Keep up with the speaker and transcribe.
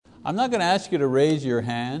I'm not going to ask you to raise your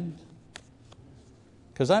hand,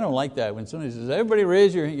 because I don't like that when somebody says, everybody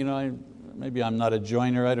raise your hand. Maybe I'm not a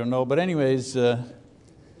joiner, I don't know. But anyways,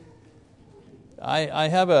 I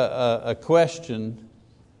have a question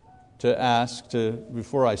to ask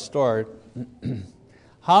before I start.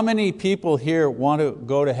 How many people here want to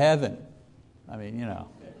go to heaven? I mean,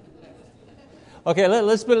 Okay,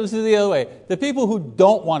 let's put it the other way. The people who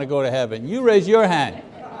don't want to go to heaven, you raise your hand.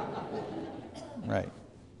 Right.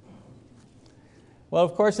 Well,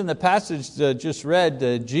 of course, in the passage just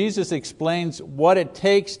read, Jesus explains what it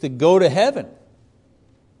takes to go to heaven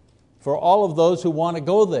for all of those who want to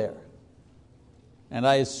go there. And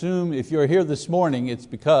I assume if you're here this morning, it's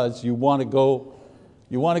because you want to go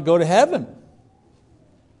to heaven.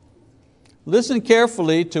 Listen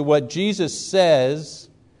carefully to what Jesus says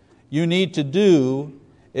you need to do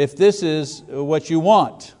if this is what you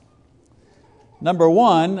want. Number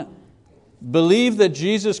one, believe that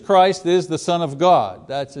Jesus Christ is the Son of God.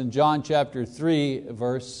 That's in John chapter 3,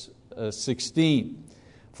 verse 16.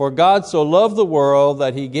 For God so loved the world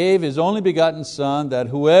that He gave His only begotten Son, that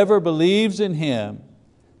whoever believes in Him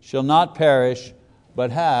shall not perish, but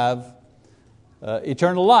have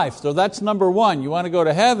eternal life. So that's number one. You want to go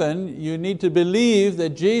to heaven, you need to believe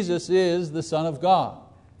that Jesus is the Son of God.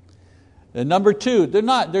 And number two,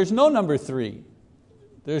 there's no number three.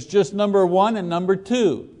 There's just number one and number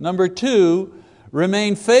two. Number two,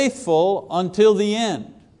 remain faithful until the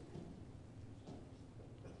end.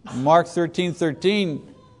 Mark 13:13,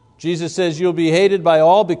 Jesus says, you'll be hated by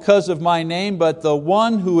all because of my name, but the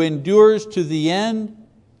one who endures to the end,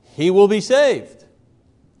 he will be saved.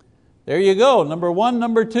 There you go, number one,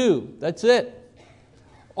 number two, that's it.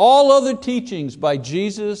 All other teachings by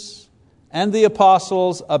Jesus and the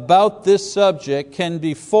apostles about this subject can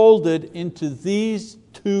be folded into these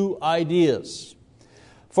two ideas.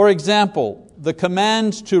 For example, the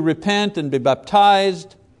commands to repent and be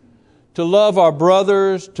baptized, to love our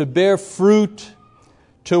brothers, to bear fruit,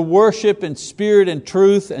 to worship in spirit and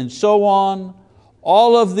truth, and so on.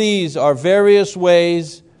 All of these are various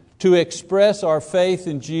ways to express our faith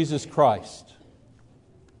in Jesus Christ.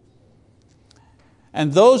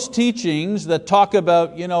 And those teachings that talk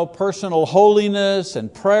about personal holiness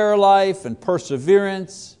and prayer life and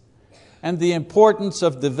perseverance and the importance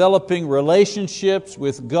of developing relationships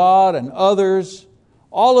with God and others,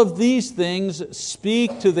 all of these things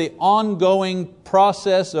speak to the ongoing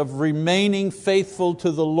process of remaining faithful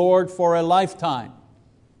to the Lord for a lifetime.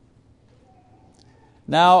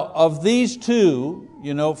 Now, of these two,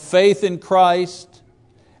 faith in Christ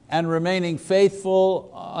and remaining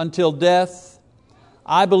faithful until death,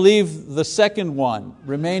 I believe the second one,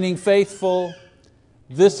 remaining faithful,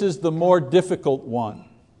 this is the more difficult one.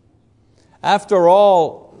 After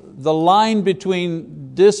all, the line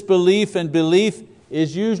between disbelief and belief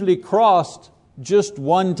is usually crossed just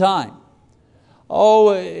one time.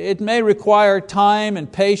 It may require time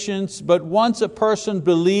and patience, but once a person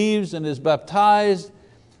believes and is baptized,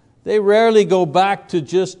 they rarely go back to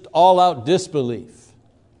just all-out disbelief.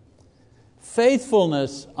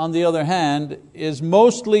 Faithfulness, on the other hand, is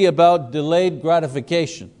mostly about delayed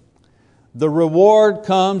gratification. The reward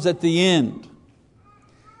comes at the end.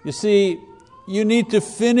 You see, you need to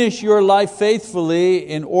finish your life faithfully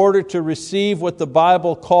in order to receive what the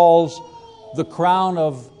Bible calls the crown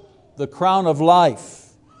of life.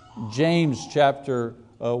 James chapter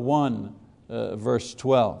 1, verse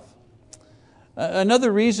 12.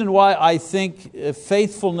 Another reason why I think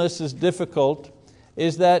faithfulness is difficult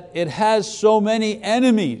is that it has so many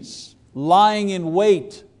enemies lying in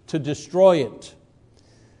wait to destroy it.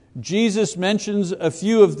 Jesus mentions a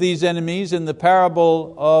few of these enemies in the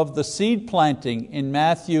parable of the seed planting in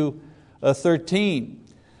Matthew 13.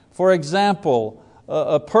 For example,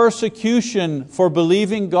 a persecution for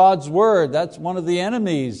believing God's word, that's one of the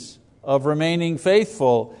enemies of remaining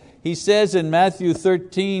faithful. He says in Matthew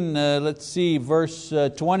 13, verse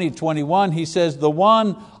 20, 21, he says, the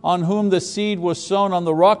one on whom the seed was sown on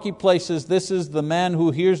the rocky places, this is the man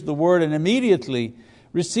who hears the word and immediately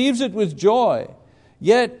receives it with joy.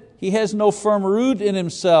 Yet he has no firm root in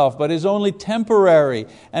himself, but is only temporary.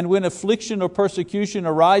 And when affliction or persecution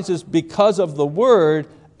arises because of the word,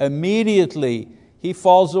 immediately he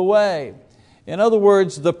falls away. In other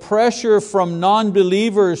words, the pressure from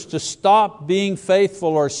non-believers to stop being faithful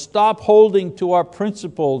or stop holding to our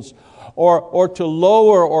principles or to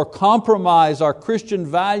lower or compromise our Christian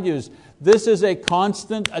values, this is a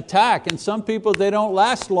constant attack. And some people, they don't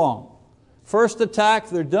last long. First attack,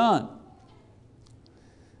 they're done.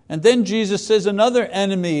 And then Jesus says another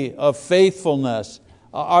enemy of faithfulness,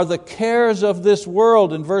 are the cares of this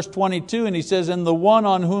world in verse 22, and he says, and the one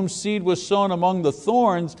on whom seed was sown among the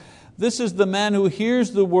thorns, this is the man who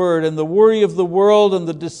hears the word, and the worry of the world and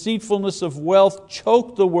the deceitfulness of wealth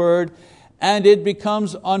choke the word, and it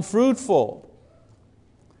becomes unfruitful.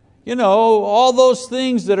 You know, all those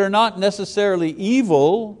things that are not necessarily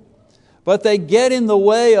evil, but they get in the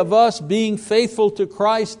way of us being faithful to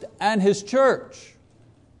Christ and His church.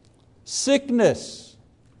 Sickness,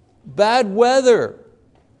 bad weather,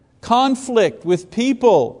 conflict with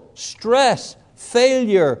people, stress,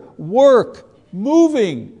 failure, work,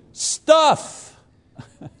 moving, stuff.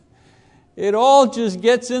 It all just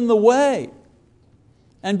gets in the way.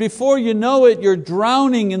 And before you know it, you're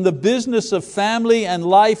drowning in the business of family and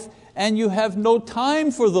life, and you have no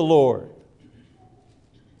time for the Lord.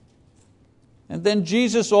 And then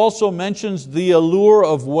Jesus also mentions the allure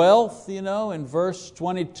of wealth, in verse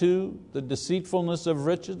 22, the deceitfulness of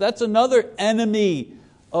riches. That's another enemy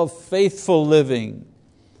of faithful living.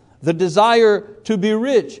 The desire to be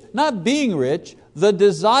rich, not being rich, the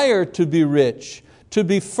desire to be rich, to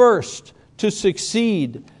be first, to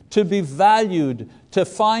succeed, to be valued, to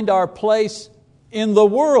find our place in the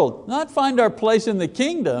world, not find our place in the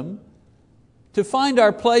kingdom, to find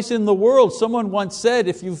our place in the world. Someone once said,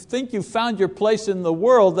 if you think you've found your place in the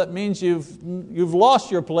world, that means you've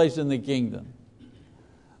lost your place in the kingdom.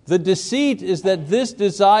 The deceit is that this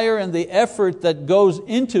desire and the effort that goes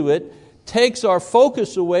into it takes our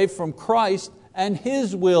focus away from Christ and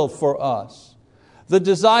His will for us. The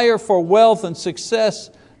desire for wealth and success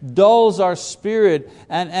dulls our spirit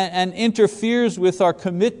and interferes with our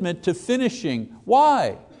commitment to finishing.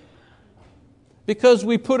 Why? Because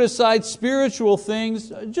we put aside spiritual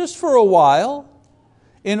things just for a while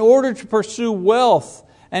in order to pursue wealth,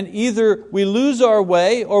 and either we lose our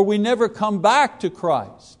way or we never come back to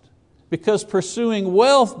Christ, because pursuing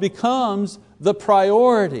wealth becomes the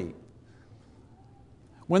priority.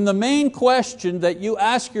 When the main question that you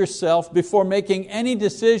ask yourself before making any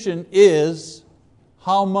decision is,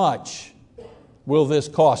 how much will this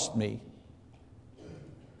cost me?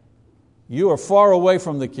 You are far away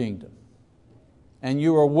from the kingdom, and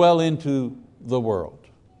you are well into the world.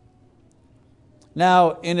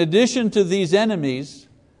 Now, in addition to these enemies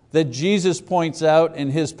that Jesus points out in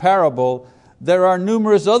His parable, there are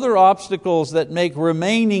numerous other obstacles that make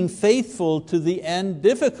remaining faithful to the end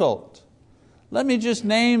difficult. Let me just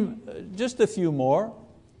name just a few more.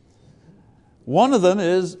 One of them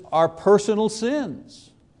is our personal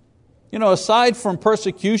sins. Aside from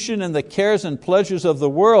persecution and the cares and pleasures of the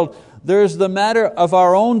world, there's the matter of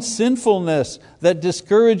our own sinfulness that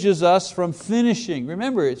discourages us from finishing.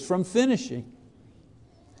 Remember, it's from finishing.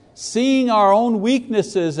 Seeing our own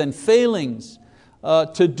weaknesses and failings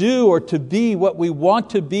to do or to be what we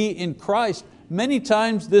want to be in Christ, many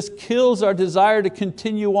times this kills our desire to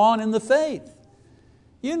continue on in the faith.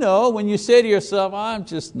 When you say to yourself, I'm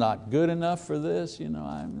just not good enough for this,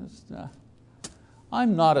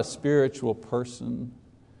 I'm not a spiritual person.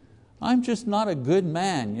 I'm just not a good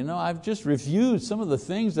man. I've just reviewed some of the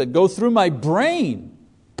things that go through my brain,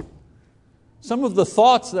 some of the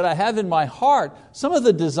thoughts that I have in my heart, some of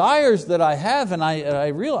the desires that I have, and I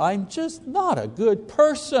realize I'm just not a good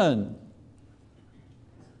person.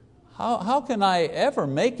 How can I ever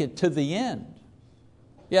make it to the end?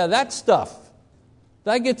 Yeah, that stuff,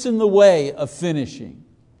 that gets in the way of finishing.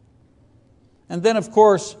 And then, of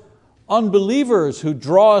course, unbelievers who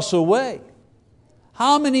draw us away.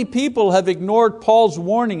 How many people have ignored Paul's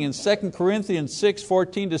warning in 2 Corinthians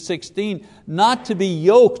 6:14-16 not to be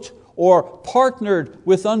yoked or partnered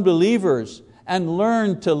with unbelievers and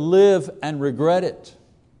learned to live and regret it?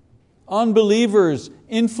 Unbelievers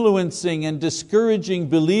influencing and discouraging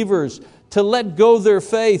believers to let go their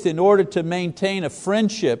faith in order to maintain a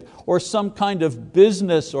friendship or some kind of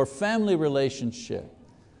business or family relationship.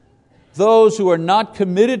 Those who are not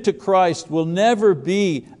committed to Christ will never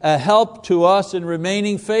be a help to us in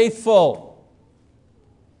remaining faithful.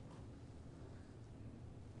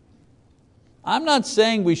 I'm not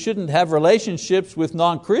saying we shouldn't have relationships with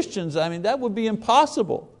non-Christians. That would be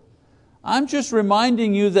impossible. I'm just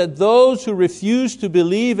reminding you that those who refuse to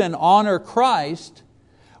believe and honor Christ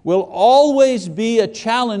will always be a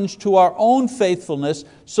challenge to our own faithfulness,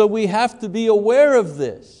 so we have to be aware of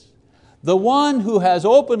this. The one who has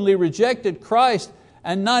openly rejected Christ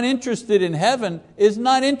and not interested in heaven is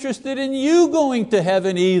not interested in you going to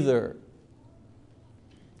heaven either.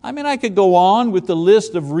 I could go on with the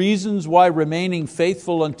list of reasons why remaining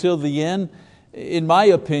faithful until the end, in my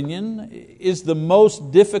opinion, is the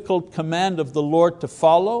most difficult command of the Lord to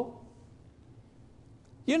follow.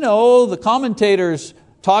 The commentators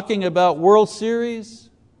talking about World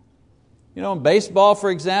Series, In baseball, for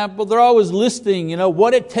example, they're always listing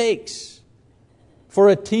what it takes for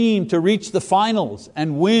a team to reach the finals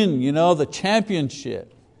and win the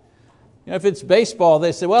championship. If it's baseball,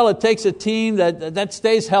 they say, well, it takes a team that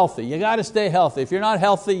stays healthy. You got to stay healthy. If you're not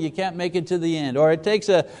healthy, you can't make it to the end. Or it takes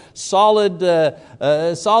a solid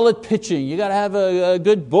pitching. You got to have a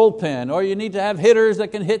good bullpen. Or you need to have hitters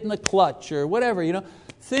that can hit in the clutch or whatever.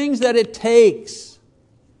 Things that it takes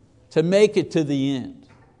to make it to the end.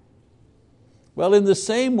 Well, in the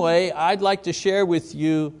same way, I'd like to share with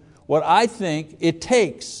you what I think it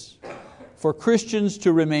takes for Christians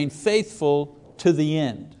to remain faithful to the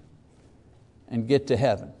end and get to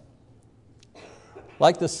heaven.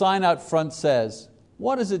 Like the sign out front says,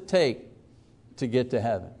 what does it take to get to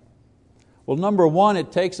heaven? Well, number one,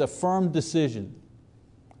 it takes a firm decision.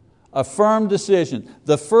 A firm decision.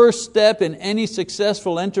 The first step in any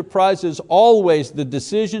successful enterprise is always the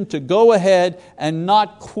decision to go ahead and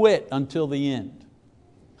not quit until the end.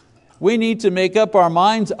 We need to make up our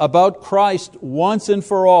minds about Christ once and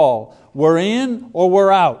for all. We're in or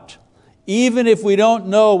we're out, even if we don't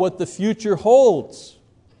know what the future holds.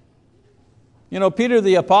 Peter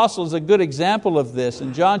the Apostle is a good example of this.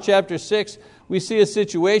 In John chapter 6, we see a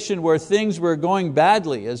situation where things were going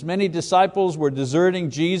badly, as many disciples were deserting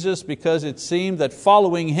Jesus because it seemed that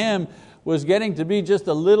following Him was getting to be just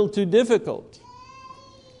a little too difficult.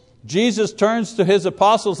 Jesus turns to His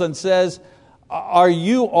apostles and says, are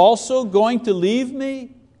you also going to leave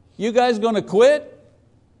me? You guys going to quit?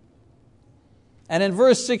 And in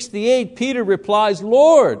verse 68, Peter replies,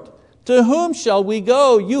 Lord, to whom shall we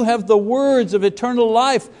go? You have the words of eternal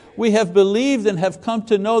life. We have believed and have come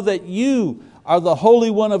to know that you are the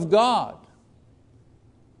Holy One of God.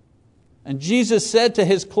 And Jesus said to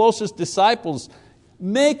His closest disciples,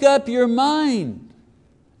 make up your mind.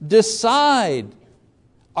 Decide.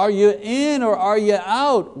 Are you in or are you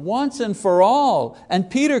out once and for all? And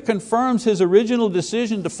Peter confirms his original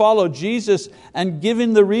decision to follow Jesus and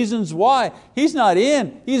giving the reasons why. He's not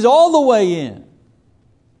in, he's all the way in.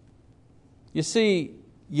 You see,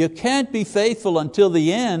 you can't be faithful until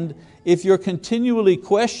the end if you're continually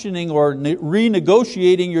questioning or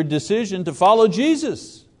renegotiating your decision to follow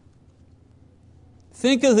Jesus.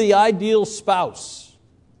 Think of the ideal spouse.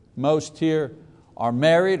 Most here are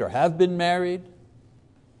married or have been married.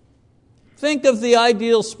 Think of the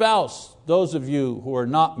ideal spouse, those of you who are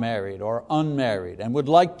not married or unmarried and would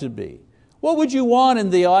like to be. What would you want in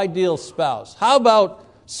the ideal spouse? How about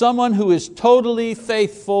someone who is totally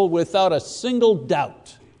faithful without a single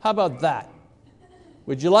doubt? How about that?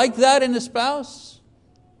 Would you like that in a spouse?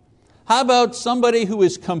 How about somebody who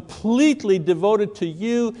is completely devoted to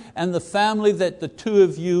you and the family that the two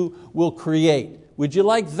of you will create? Would you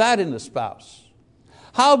like that in a spouse?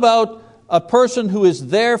 How about a person who is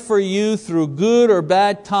there for you through good or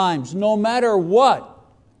bad times, no matter what?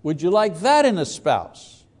 Would you like that in a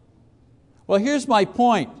spouse? Well, here's my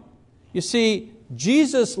point. You see,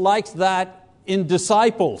 Jesus likes that in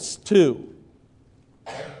disciples too.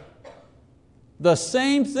 The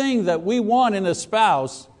same thing that we want in a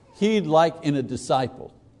spouse, He'd like in a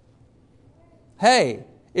disciple. Hey,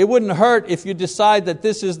 it wouldn't hurt if you decide that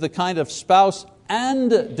this is the kind of spouse and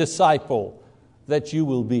disciple that you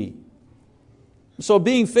will be. So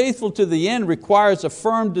being faithful to the end requires a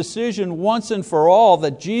firm decision once and for all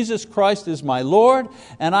that Jesus Christ is my Lord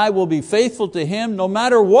and I will be faithful to Him no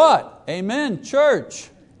matter what. Amen, church.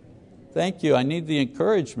 Thank you, I need the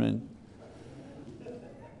encouragement.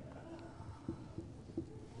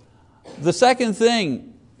 The second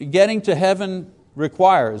thing getting to heaven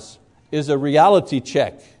requires is a reality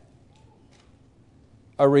check.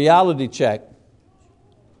 A reality check.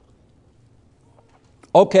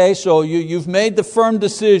 Okay, so you've made the firm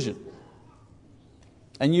decision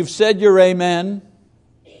and you've said your amen.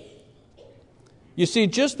 You see,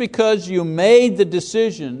 just because you made the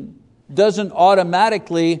decision doesn't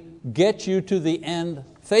automatically get you to the end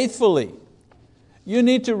faithfully. You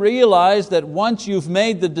need to realize that once you've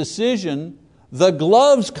made the decision, the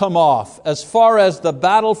gloves come off as far as the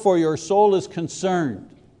battle for your soul is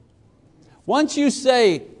concerned. Once you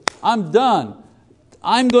say, I'm done,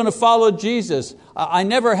 I'm going to follow Jesus. I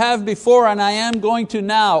never have before and I am going to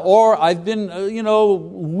now. Or I've been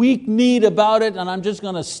weak-kneed about it and I'm just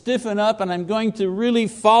going to stiffen up and I'm going to really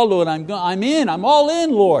follow it. I'm all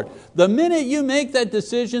in, Lord. The minute you make that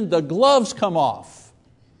decision, the gloves come off.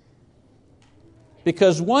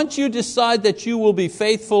 Because once you decide that you will be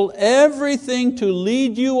faithful, everything to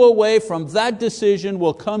lead you away from that decision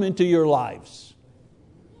will come into your lives.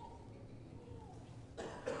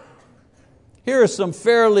 Here are some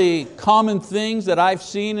fairly common things that I've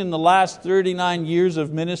seen in the last 39 years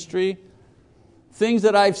of ministry. things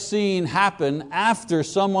that I've seen happen after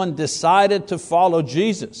someone decided to follow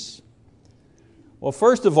Jesus. Well,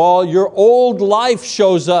 first of all, your old life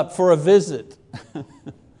shows up for a visit.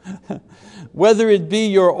 Whether it be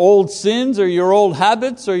your old sins or your old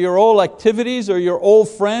habits or your old activities or your old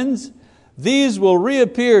friends, these will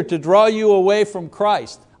reappear to draw you away from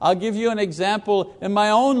Christ. I'll give you an example in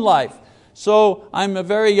my own life. So I'm a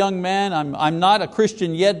very young man, I'm not a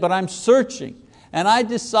Christian yet, but I'm searching. And I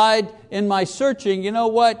decide in my searching, you know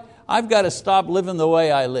what? I've got to stop living the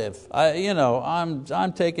way I live.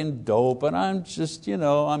 I'm taking dope and I'm just,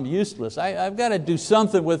 I'm useless. I've got to do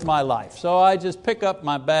something with my life. So I just pick up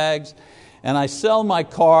my bags and I sell my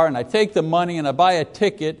car and I take the money and I buy a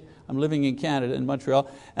ticket. I'm living in Canada, in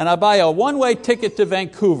Montreal, and I buy a one-way ticket to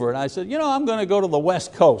Vancouver. And I said, I'm going to go to the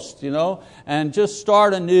West Coast, and just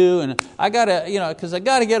start anew. And I got to, because I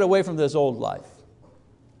got to get away from this old life.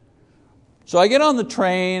 So I get on the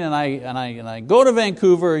train and I go to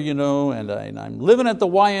Vancouver, and I'm living at the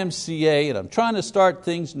YMCA and I'm trying to start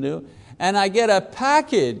things new. And I get a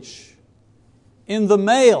package in the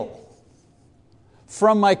mail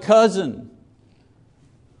from my cousin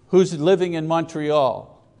who's living in Montreal.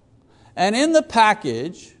 And in the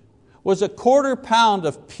package was a 1/4 pound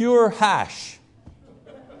of pure hash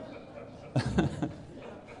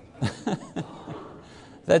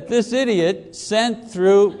that this idiot sent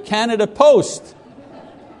through Canada Post.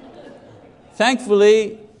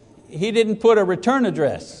 Thankfully, he didn't put a return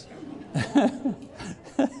address.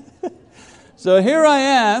 So here I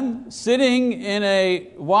am sitting in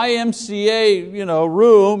a YMCA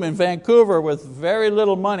room in Vancouver with very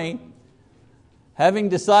little money, having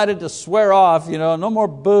decided to swear off, no more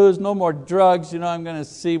booze, no more drugs, I'm going to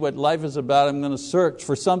see what life is about, I'm going to search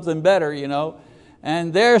for something better,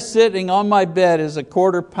 and there sitting on my bed is a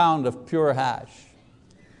 1/4 pound of pure hash.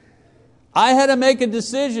 I had to make a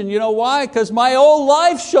decision, why? Because my old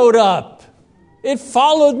life showed up. It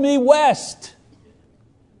followed me west.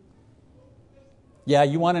 Yeah,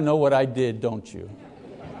 you want to know what I did, don't you?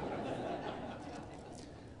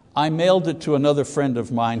 I mailed it to another friend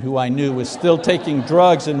of mine who I knew was still taking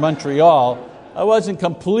drugs in Montreal. I wasn't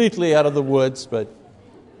completely out of the woods, but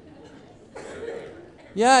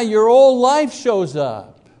yeah, your old life shows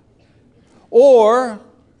up. Or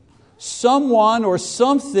someone or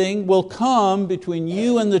something will come between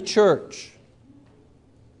you and the church.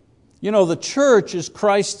 The church is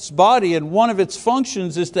Christ's body, and one of its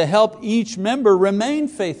functions is to help each member remain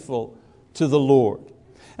faithful to the Lord.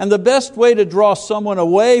 And the best way to draw someone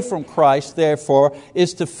away from Christ, therefore,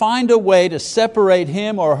 is to find a way to separate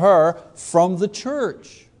him or her from the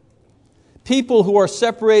church. People who are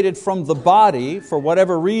separated from the body, for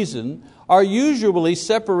whatever reason, are usually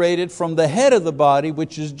separated from the head of the body,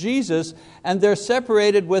 which is Jesus, and they're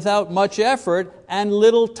separated without much effort and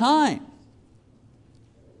little time.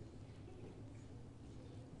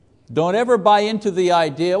 Don't ever buy into the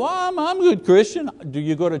idea, well, I'm a good Christian. Do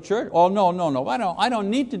you go to church? Oh, no. I don't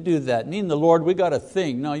need to do that. Me and the Lord, we got a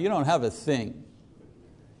thing. No, you don't have a thing.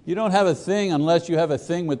 You don't have a thing unless you have a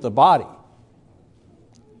thing with the body.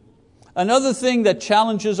 Another thing that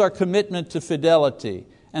challenges our commitment to fidelity,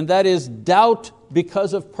 and that is doubt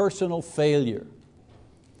because of personal failure.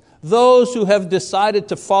 Those who have decided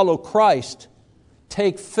to follow Christ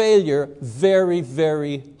take failure very,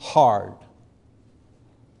 very hard.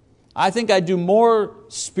 I think I do more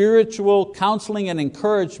spiritual counseling and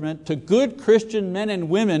encouragement to good Christian men and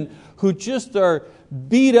women who just are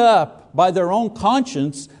beat up by their own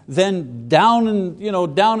conscience than down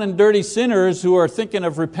and dirty sinners who are thinking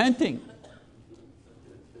of repenting.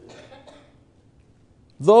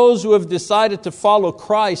 Those who have decided to follow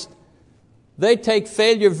Christ, they take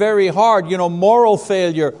failure very hard, moral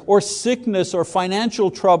failure or sickness or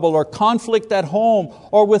financial trouble or conflict at home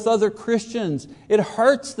or with other Christians. It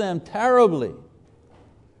hurts them terribly.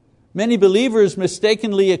 Many believers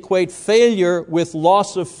mistakenly equate failure with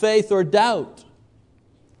loss of faith or doubt.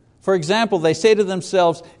 For example, they say to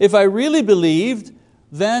themselves, if I really believed,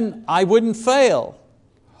 then I wouldn't fail,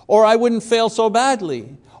 or I wouldn't fail so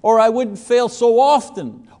badly, or I wouldn't fail so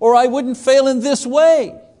often, or I wouldn't fail in this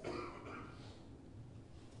way.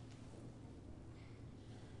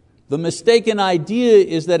 The mistaken idea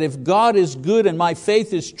is that if God is good and my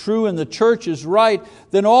faith is true and the church is right,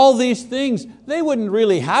 then all these things, they wouldn't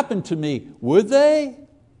really happen to me, would they?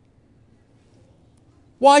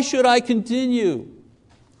 Why should I continue?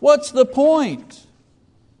 What's the point?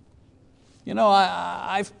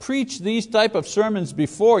 I've preached these type of sermons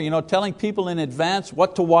before, telling people in advance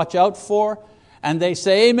what to watch out for. And they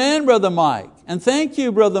say, amen, Brother Mike. And thank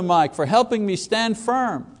you, Brother Mike, for helping me stand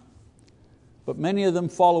firm. But many of them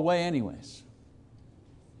fall away anyways.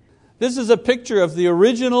 This is a picture of the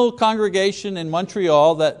original congregation in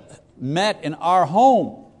Montreal that met in our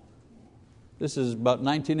home. This is about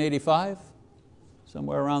 1985,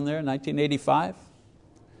 somewhere around there, 1985.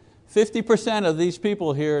 50% of these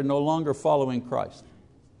people here are no longer following Christ,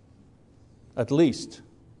 at least.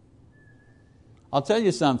 I'll tell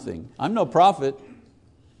you something, I'm no prophet,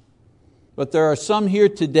 but there are some here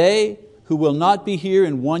today who will not be here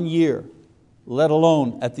in 1 year, let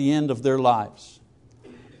alone at the end of their lives.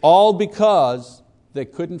 All because they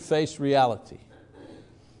couldn't face reality.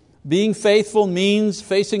 Being faithful means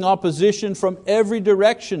facing opposition from every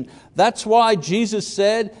direction. That's why Jesus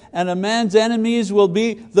said, and a man's enemies will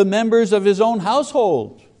be the members of his own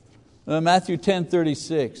household. Matthew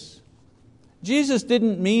 10:36. Jesus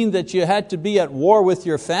didn't mean that you had to be at war with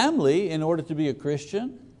your family in order to be a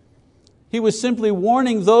Christian. He was simply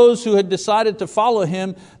warning those who had decided to follow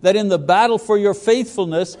Him that in the battle for your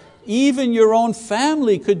faithfulness, even your own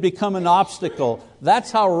family could become an obstacle.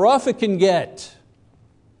 That's how rough it can get.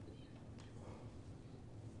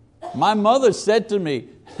 My mother said to me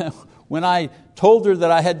when I told her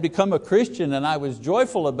that I had become a Christian and I was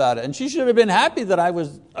joyful about it, and she should have been happy that I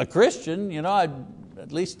was a Christian, I'd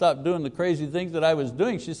at least stop doing the crazy things that I was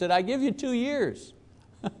doing. She said, I give you 2 years.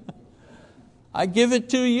 I give it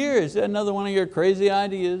 2 years. Another one of your crazy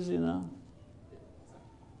ideas,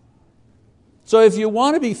 So if you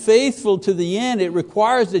want to be faithful to the end, it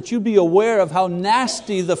requires that you be aware of how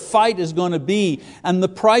nasty the fight is going to be and the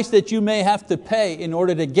price that you may have to pay in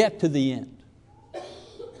order to get to the end.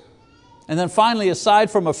 And then finally, aside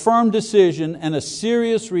from a firm decision and a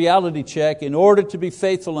serious reality check, in order to be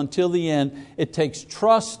faithful until the end, it takes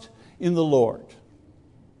trust in the Lord.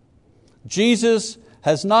 Jesus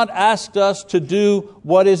has not asked us to do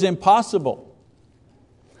what is impossible.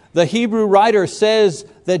 The Hebrew writer says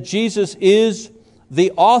that Jesus is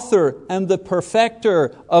the author and the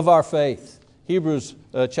perfecter of our faith. Hebrews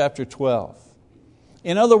chapter 12.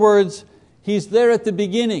 In other words, He's there at the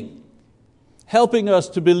beginning, helping us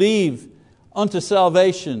to believe unto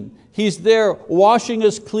salvation. He's there washing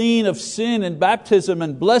us clean of sin and baptism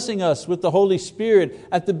and blessing us with the Holy Spirit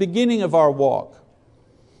at the beginning of our walk.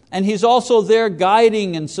 And He's also there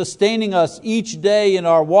guiding and sustaining us each day in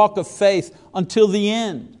our walk of faith until the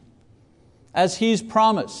end. As He's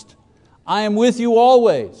promised, I am with you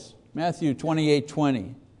always, Matthew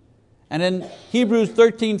 28:20. And in Hebrews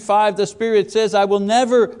 13:5, the Spirit says, I will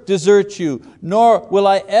never desert you, nor will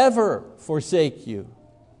I ever forsake you.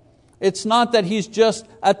 It's not that He's just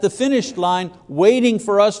at the finish line waiting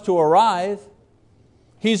for us to arrive.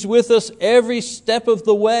 He's with us every step of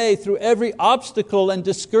the way, through every obstacle and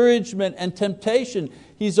discouragement and temptation.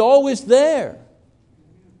 He's always there.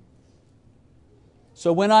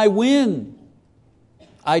 So when I win,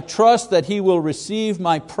 I trust that He will receive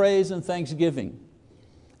my praise and thanksgiving.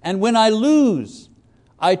 And when I lose,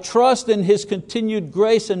 I trust in His continued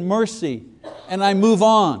grace and mercy, and I move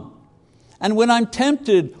on. And when I'm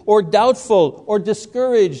tempted or doubtful or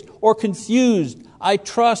discouraged or confused, I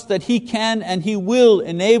trust that He can and He will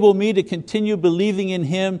enable me to continue believing in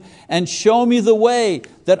Him and show me the way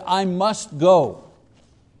that I must go.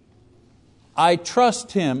 I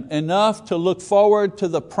trust Him enough to look forward to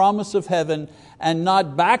the promise of heaven and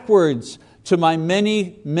not backwards to my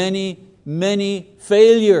many, many, many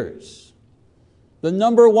failures. The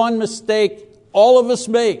number one mistake all of us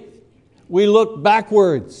make, we look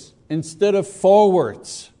backwards instead of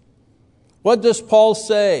forwards. What does Paul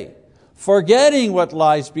say? Forgetting what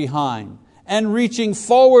lies behind and reaching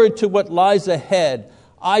forward to what lies ahead,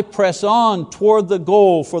 I press on toward the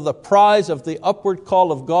goal for the prize of the upward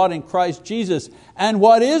call of God in Christ Jesus. And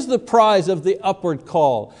what is the prize of the upward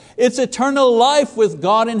call? It's eternal life with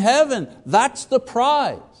God in heaven. That's the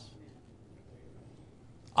prize.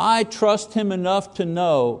 I trust Him enough to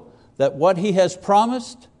know that what He has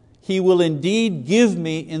promised, He will indeed give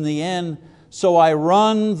me in the end. So I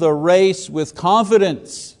run the race with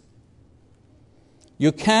confidence.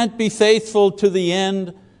 You can't be faithful to the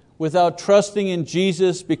end without trusting in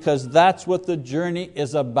Jesus, because that's what the journey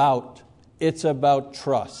is about. It's about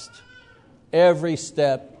trust every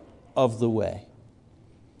step of the way.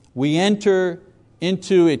 We enter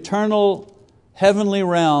into eternal heavenly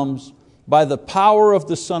realms by the power of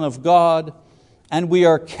the Son of God, and we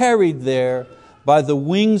are carried there by the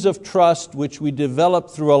wings of trust which we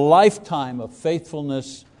develop through a lifetime of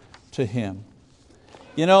faithfulness to Him.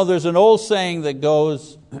 There's an old saying that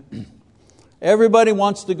goes, everybody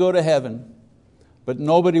wants to go to heaven, but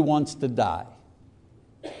nobody wants to die.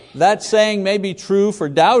 That saying may be true for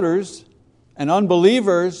doubters and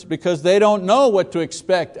unbelievers because they don't know what to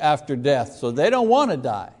expect after death, so they don't want to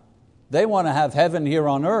die. They want to have heaven here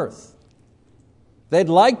on earth. They'd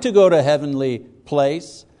like to go to a heavenly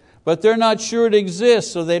place, but they're not sure it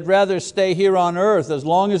exists, so they'd rather stay here on earth as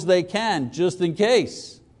long as they can, just in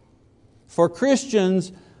case. For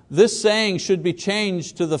Christians, this saying should be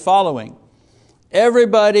changed to the following: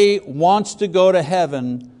 everybody wants to go to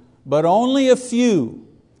heaven, but only a few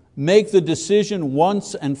make the decision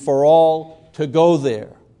once and for all to go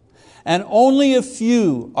there. And only a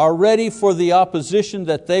few are ready for the opposition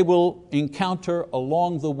that they will encounter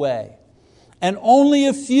along the way. And only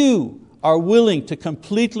a few are willing to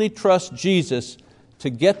completely trust Jesus to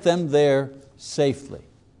get them there safely.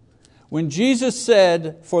 When Jesus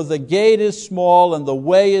said, "For the gate is small and the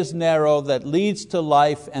way is narrow that leads to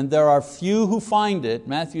life, and there are few who find it,"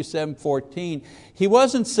 Matthew 7:14, He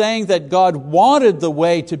wasn't saying that God wanted the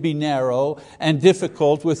way to be narrow and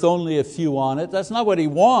difficult with only a few on it. That's not what He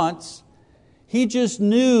wants. He just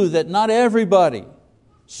knew that not everybody,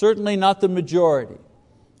 certainly not the majority,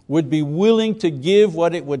 would be willing to give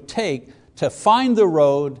what it would take to find the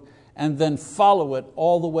road and then follow it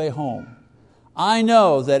all the way home. I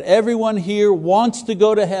know that everyone here wants to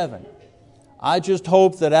go to heaven. I just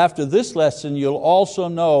hope that after this lesson you'll also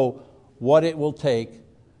know what it will take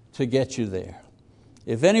to get you there.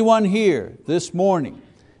 If anyone here this morning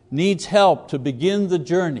needs help to begin the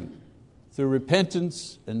journey through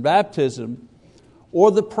repentance and baptism, or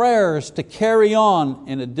the prayers to carry on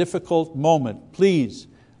in a difficult moment, please,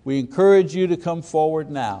 we encourage you to come forward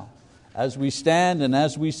now as we stand and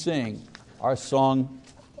as we sing our song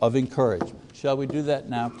of encouragement. Shall we do that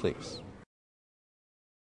now, please?